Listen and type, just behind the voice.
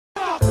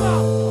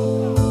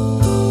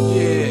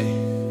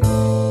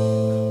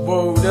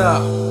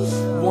up.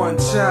 One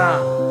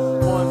time,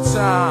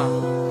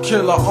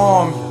 killer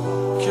army,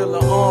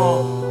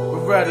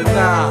 Beretta 9,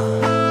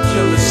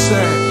 killer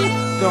Sin,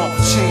 Don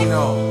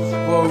Pacino,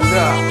 word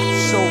up,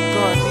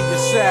 Shogun the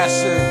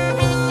assassin,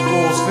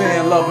 Bulls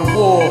fan loving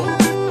war,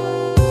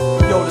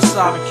 yo the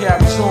saga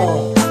carries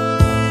on,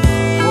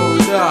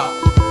 word up.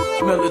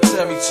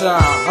 Military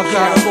time. I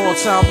got a long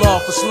time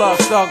love for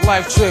slugs, thug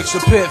life tricks,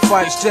 and pit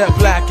fights, jet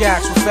black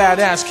acts with fat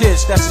ass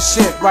kids. That's the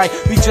shit, right?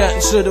 Be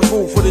jetting to the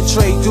roof for the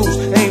trade dudes,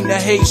 aim to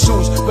hate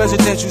shoes,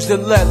 residentials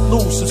that let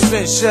loose some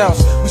spent shells.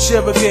 We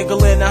share a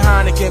giggle in a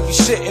Heineken, be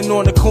sitting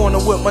on the corner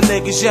with my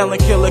niggas yelling,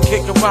 killer,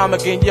 kick a rhyme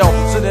again, yo.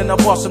 So then I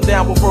bust them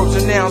down with verbs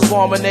and nouns,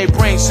 bombing they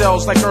brain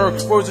cells like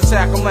words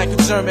attack them like a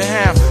German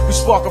hound. We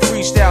spark a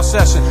freestyle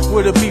session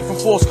with a beat from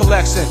Force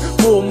Collection.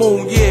 Full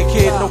moon, yeah,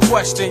 kid, no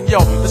question,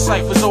 yo. The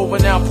cipher's over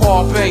now,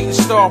 Paul Bay and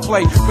Star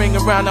Play. Bring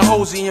around the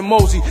Hosey and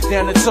Mosey,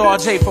 down to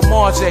Tar-J from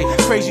RJ.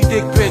 Crazy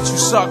dick bitch, you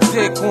suck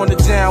dick on the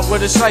down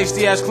with a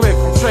slicey ass clip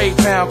from Trade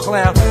Pound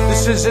Clown.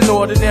 This is an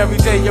ordinary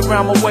day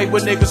around my way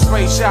with niggas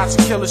spray shots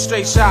and killer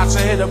straight shots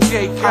and hit up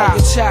gay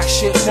cops. I attack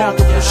shit,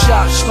 multiple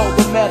shots, no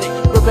dramatic.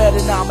 Beretta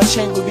 9, my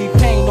chain would be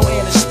pain, no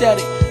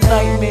anesthetic.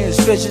 Nightmares,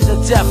 visions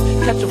of death,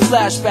 catch a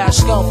flashback,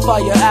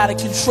 gunfire out of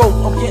control.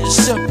 I'm getting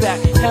sent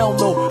back, hell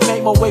no.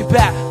 Make my way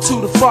back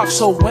to the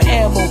foxhole with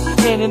ammo.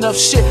 Ain't enough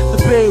shit to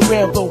bury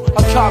Rambo.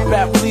 I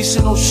combat,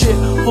 releasing no shit,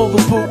 full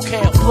of boot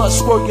camp. Blood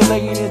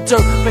circulating in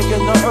dirt,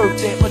 making the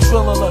earth damp.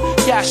 Adrenaline,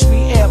 cash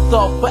me amped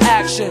up for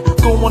action.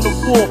 Going to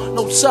war,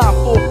 no time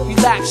for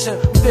relaxing.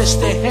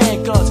 Fist and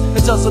handguns,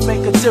 it doesn't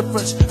make a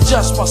difference.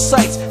 Just my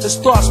sights, his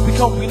thoughts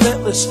become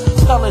relentless.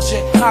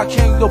 Intelligent, I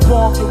came to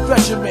bomb your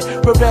regiment.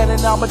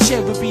 Beretta 9, my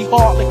chain would be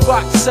hard like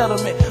rock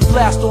settlement.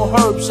 Blast on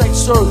herbs, ain't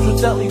served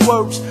with deadly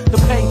words. The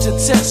pain's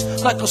intense,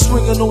 like a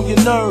swinging on your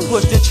nerves.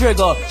 Push the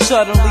trigger,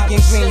 suddenly in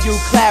green you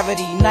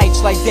clarity.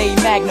 Nights like day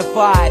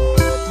magnified.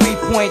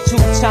 3.2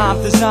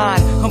 times design.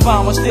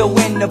 Combined with still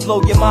win to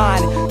blow your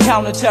mind.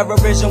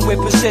 Counter-terrorism with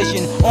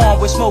precision.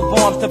 Armed with smoke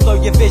bombs to blow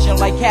your vision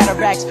like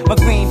cataracts. My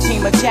green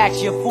team attacks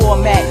your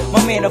format.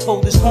 My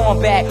manifold is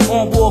combat.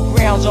 On war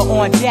grounds or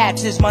on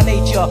dats is my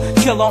nature.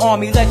 Killer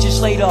army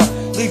legislator.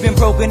 Leaving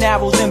broken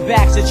arrows in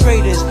backs of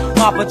traitors.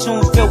 My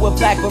platoons filled with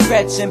black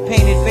barrettes and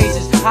painted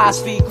faces.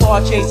 High-speed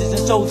car chases and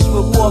soldiers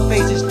with war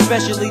faces.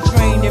 Specially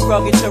trained in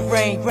rugged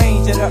terrain,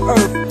 grains in the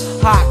earth.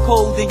 Hot,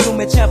 cold, and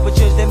humid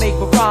temperatures that make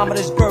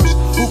barometers burst.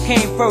 Who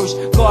came first?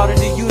 God of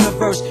the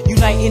universe.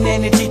 Uniting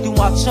energy through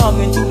my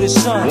tongue and through the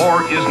sun.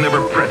 War is never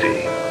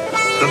pretty.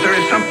 But there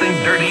is something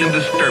dirty and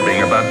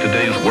disturbing about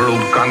today's world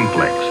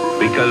conflicts.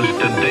 Because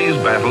today's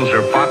battles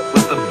are fought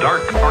with the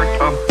dark art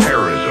of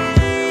terrorism.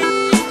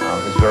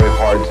 It's very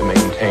hard to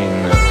maintain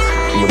the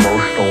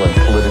emotional and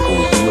political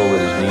zeal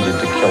that is needed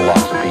to kill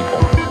lots of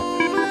people.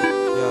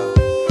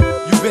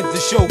 You've been to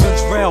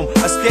Shogun's realm.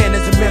 I stand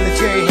as a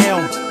military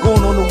helm.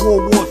 Going on the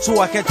World War II,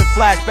 I catch a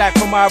flashback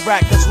from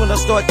Iraq. That's when I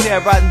start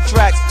terrorizing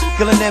tracks.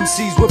 Killing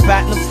MCs with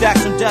platinum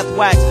stacks and death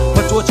wax.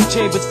 My torture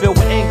chambers filled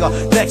with anger.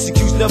 The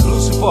execution of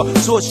Lucifer.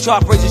 Swords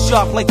sharp, razor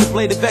sharp like the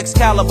blade of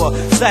Excalibur.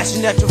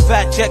 Slashing at your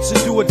fat checks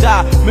and do or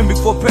die. Mimic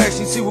for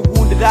perishing, see with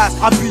wounded eyes.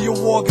 I be your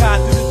war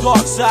guide through the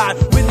dark side.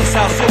 Witness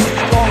how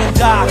soldiers fall and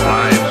die.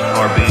 Lives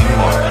are being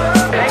lost.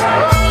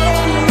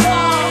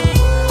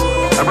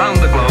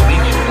 Around the globe,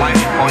 each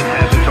flashpoint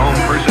has its own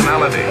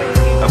personality.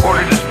 A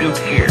border dispute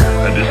here,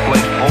 a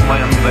displaced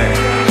homeland there,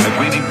 a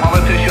greedy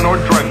politician or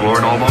drug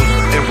lord almost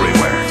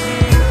everywhere.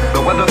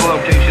 But whether the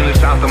location is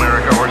South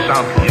America or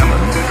South Yemen,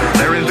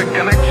 there is a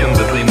connection